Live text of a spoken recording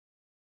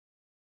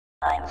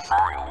I'm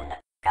fine,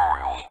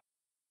 guy.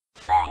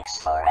 Thanks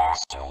for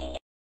asking.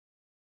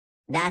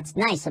 That's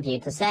nice of you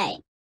to say.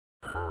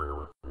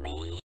 Who,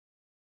 me?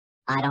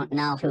 I don't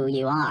know who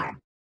you are.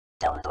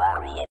 Don't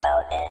worry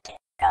about it,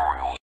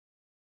 guy.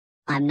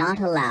 I'm not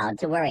allowed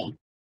to worry.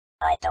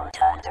 I don't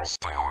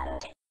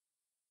understand.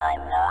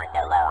 I'm not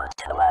allowed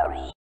to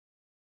worry.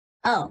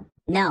 Oh,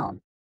 no.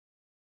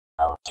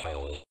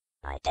 Okay,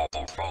 I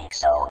didn't think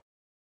so.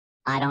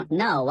 I don't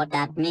know what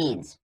that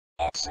means.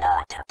 It's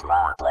not a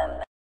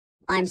problem.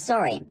 I'm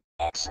sorry.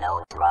 It's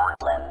no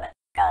problem,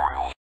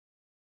 guy.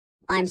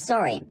 I'm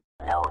sorry.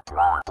 No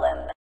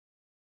problem.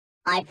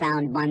 I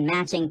found one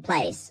matching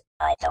place.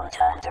 I don't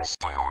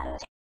understand.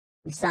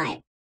 Sigh.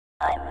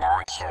 I'm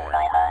not sure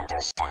I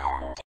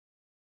understand.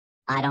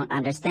 I don't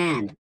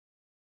understand.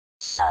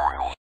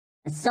 Sigh.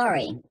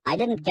 Sorry, I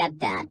didn't get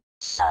that.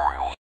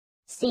 Sigh.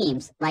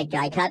 Seems like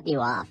I cut you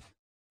off.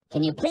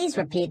 Can you please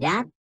repeat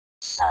that?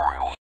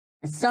 Sigh.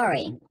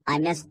 Sorry, I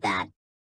missed that.